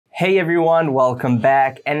Hey everyone, welcome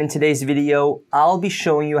back, and in today's video, I'll be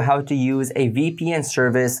showing you how to use a VPN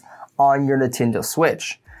service on your Nintendo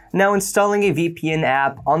Switch. Now, installing a VPN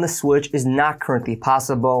app on the Switch is not currently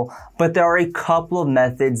possible, but there are a couple of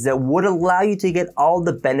methods that would allow you to get all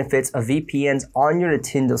the benefits of VPNs on your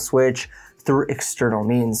Nintendo Switch through external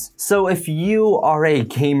means. So if you are a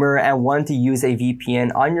gamer and want to use a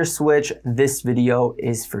VPN on your Switch, this video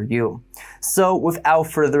is for you. So without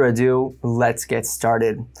further ado, let's get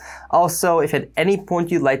started. Also, if at any point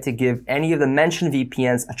you'd like to give any of the mentioned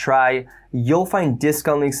VPNs a try, you'll find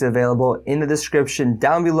discount links available in the description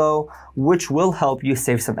down below, which will help you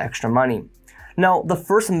save some extra money. Now, the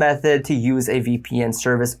first method to use a VPN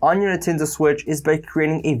service on your Nintendo Switch is by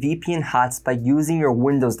creating a VPN hotspot using your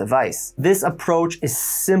Windows device. This approach is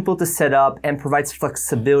simple to set up and provides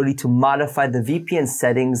flexibility to modify the VPN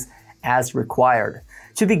settings as required.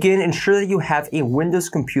 To begin, ensure that you have a Windows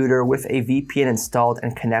computer with a VPN installed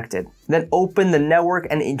and connected. Then open the network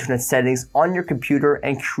and internet settings on your computer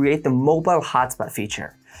and create the mobile hotspot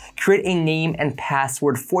feature. Create a name and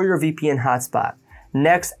password for your VPN hotspot.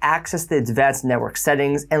 Next, access the advanced network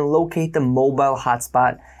settings and locate the mobile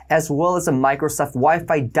hotspot as well as a Microsoft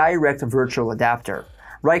Wi-Fi Direct virtual adapter.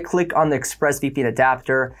 Right-click on the ExpressVPN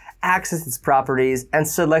adapter, access its properties, and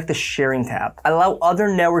select the Sharing tab. Allow other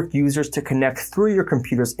network users to connect through your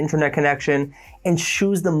computer's internet connection and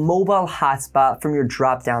choose the mobile hotspot from your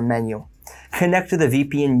drop-down menu. Connect to the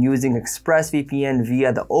VPN using ExpressVPN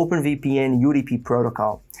via the OpenVPN UDP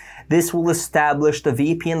protocol. This will establish the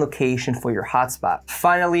VPN location for your hotspot.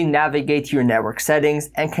 Finally, navigate to your network settings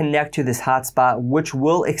and connect to this hotspot, which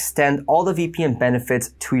will extend all the VPN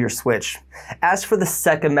benefits to your Switch. As for the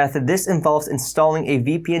second method, this involves installing a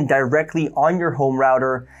VPN directly on your home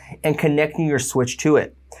router and connecting your Switch to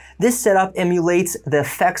it. This setup emulates the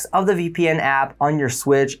effects of the VPN app on your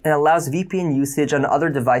Switch and allows VPN usage on other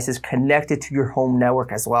devices connected to your home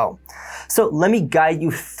network as well. So let me guide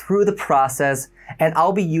you through the process, and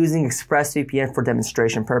I'll be using ExpressVPN for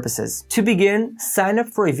demonstration purposes. To begin, sign up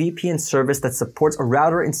for a VPN service that supports a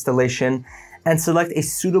router installation and select a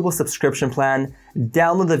suitable subscription plan,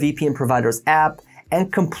 download the VPN provider's app,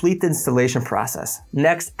 and complete the installation process.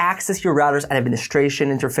 Next, access your router's administration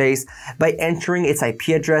interface by entering its IP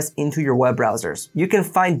address into your web browsers. You can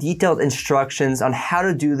find detailed instructions on how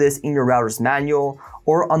to do this in your router's manual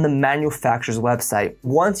or on the manufacturer's website.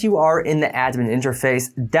 Once you are in the admin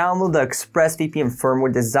interface, download the ExpressVPN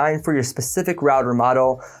firmware designed for your specific router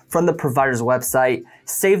model from the provider's website,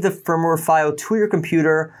 save the firmware file to your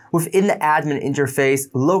computer. Within the admin interface,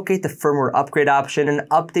 locate the firmware upgrade option and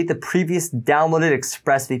update the previous downloaded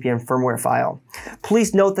ExpressVPN firmware file.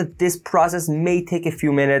 Please note that this process may take a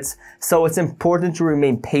few minutes, so it's important to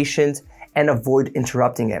remain patient and avoid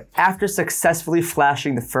interrupting it. After successfully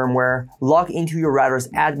flashing the firmware, log into your router's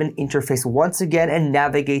admin interface once again and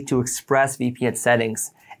navigate to ExpressVPN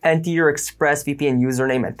settings. Enter your ExpressVPN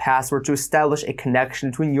username and password to establish a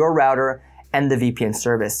connection between your router and the VPN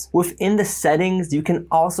service. Within the settings, you can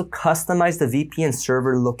also customize the VPN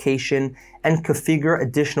server location and configure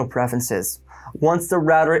additional preferences. Once the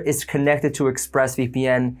router is connected to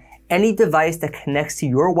ExpressVPN, any device that connects to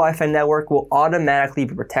your Wi-Fi network will automatically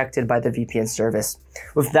be protected by the VPN service.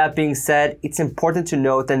 With that being said, it's important to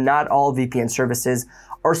note that not all VPN services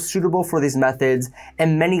are suitable for these methods,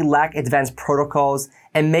 and many lack advanced protocols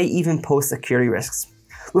and may even pose security risks.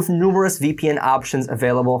 With numerous VPN options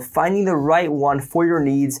available, finding the right one for your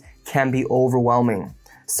needs can be overwhelming.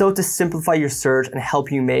 So to simplify your search and help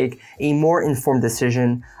you make a more informed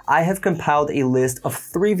decision, I have compiled a list of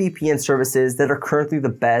 3 VPN services that are currently the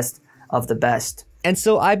best of the best. And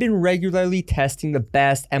so I've been regularly testing the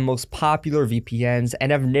best and most popular VPNs,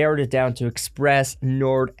 and I've narrowed it down to Express,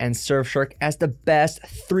 Nord, and Surfshark as the best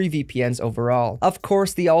 3 VPNs overall. Of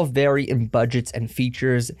course, they all vary in budgets and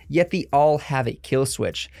features, yet they all have a kill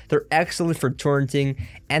switch. They're excellent for torrenting,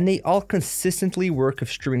 and they all consistently work with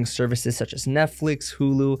streaming services such as Netflix,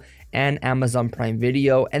 Hulu, and Amazon Prime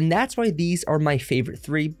Video, and that's why these are my favorite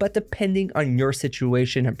 3, but depending on your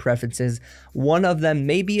situation and preferences, one of them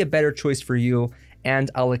may be a better choice for you, and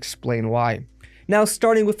I'll explain why. Now,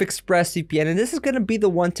 starting with ExpressVPN, and this is going to be the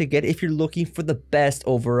one to get if you're looking for the best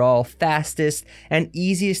overall, fastest, and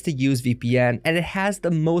easiest to use VPN, and it has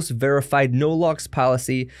the most verified no logs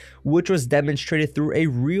policy, which was demonstrated through a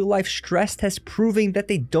real-life stress test proving that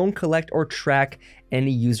they don't collect or track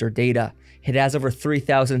any user data. It has over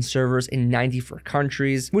 3,000 servers in 94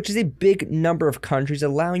 countries, which is a big number of countries,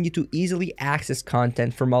 allowing you to easily access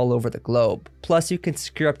content from all over the globe. Plus, you can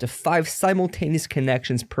secure up to 5 simultaneous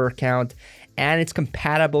connections per account, and it's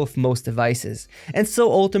compatible with most devices. And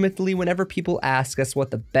so ultimately, whenever people ask us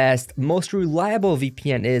what the best, most reliable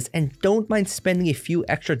VPN is and don't mind spending a few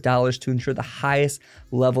extra dollars to ensure the highest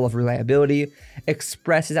level of reliability,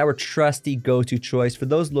 Express is our trusty go-to choice for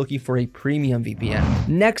those looking for a premium VPN.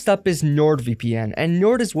 Next up is NordVPN, and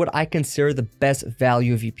Nord is what I consider the best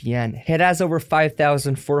value VPN. It has over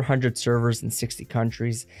 5,400 servers in 60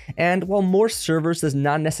 countries, and while more servers does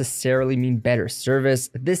not necessarily mean better service,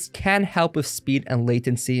 this can help with speed and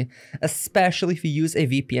latency, especially if you use a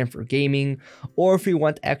VPN for gaming, or if you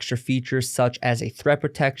want extra features such as a threat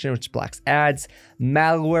protection which blocks ads,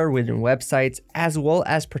 malware within websites, as well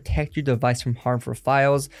as protect your device from harmful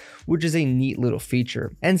files, which is a neat little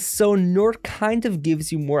feature. And so Nord kind of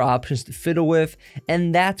gives you more options to fiddle with,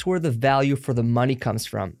 and that's where the value for the money comes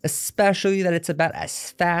from, especially that it's about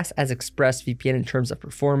as fast as ExpressVPN in terms of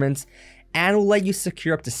performance, and will let you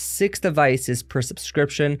secure up to 6 devices per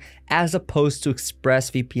subscription as opposed to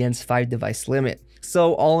ExpressVPN's 5 device limit.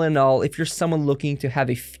 So all in all, if you're someone looking to have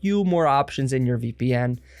a few more options in your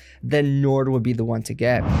VPN, then Nord would be the one to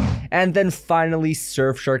get. And then finally,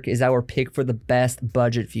 Surfshark is our pick for the best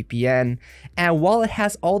budget VPN. And while it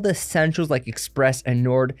has all the essentials like Express and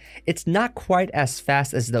Nord, it's not quite as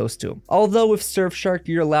fast as those two. Although with Surfshark,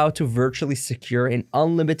 you're allowed to virtually secure an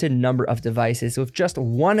unlimited number of devices with just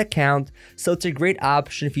one account, so it's a great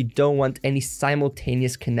option if you don't want any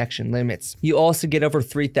simultaneous connection limits. You also get over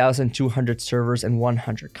 3,200 servers in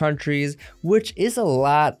 100 countries, which is a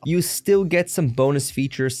lot. You still get some bonus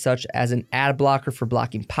features such as an ad blocker for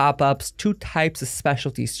blocking pop-ups, 2 types of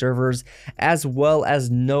specialty servers, as well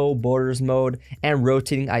as no borders mode and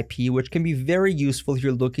rotating IP, which can be very useful if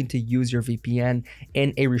you're looking to use your VPN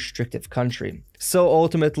in a restrictive country. So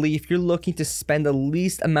ultimately, if you're looking to spend the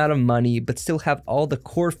least amount of money but still have all the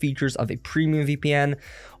core features of a premium VPN,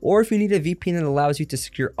 or if you need a VPN that allows you to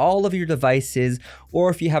secure all of your devices, or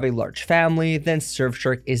if you have a large family, then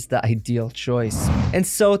Surfshark is the ideal choice. And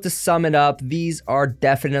so to sum it up, these are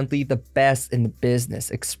definitely the best in the business.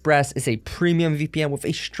 Express is a premium VPN with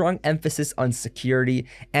a strong emphasis on security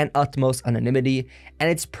and utmost anonymity, and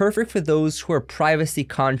it's perfect for those who are privacy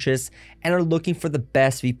conscious and are looking for the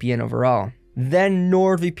best VPN overall. Then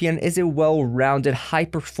NordVPN is a well-rounded,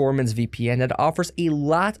 high-performance VPN that offers a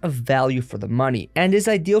lot of value for the money and is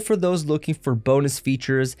ideal for those looking for bonus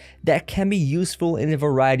features that can be useful in a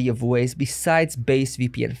variety of ways besides base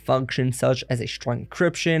VPN functions such as a strong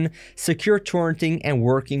encryption, secure torrenting, and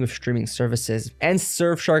working with streaming services. And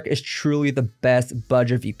Surfshark is truly the best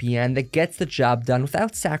budget VPN that gets the job done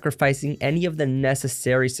without sacrificing any of the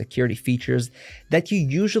necessary security features that you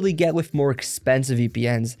usually get with more expensive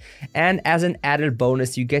VPNs. And as an added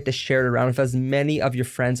bonus, you get to share it around with as many of your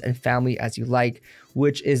friends and family as you like,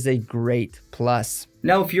 which is a great plus.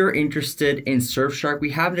 Now, if you're interested in Surfshark, we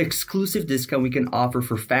have an exclusive discount we can offer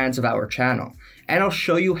for fans of our channel, and I'll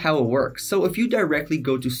show you how it works. So if you directly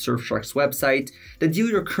go to Surfshark's website, the deal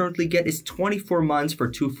you'll currently get is 24 months for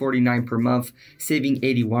 $249 per month, saving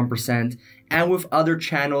 81%. And with other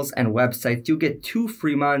channels and websites, you'll get 2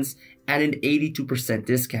 free months and an 82%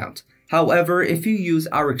 discount. However, if you use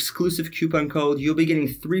our exclusive coupon code, you'll be getting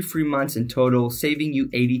 3 free months in total, saving you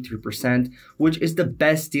 83%, which is the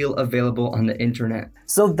best deal available on the internet.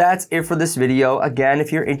 So that's it for this video. Again,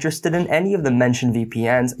 if you're interested in any of the mentioned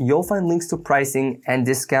VPNs, you'll find links to pricing and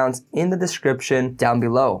discounts in the description down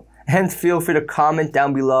below. And feel free to comment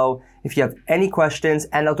down below if you have any questions,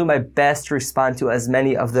 and I'll do my best to respond to as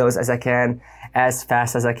many of those as I can, as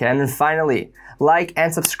fast as I can. And finally, like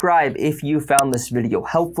and subscribe if you found this video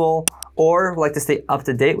helpful or like to stay up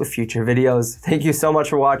to date with future videos. Thank you so much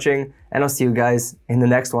for watching, and I'll see you guys in the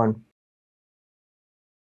next one.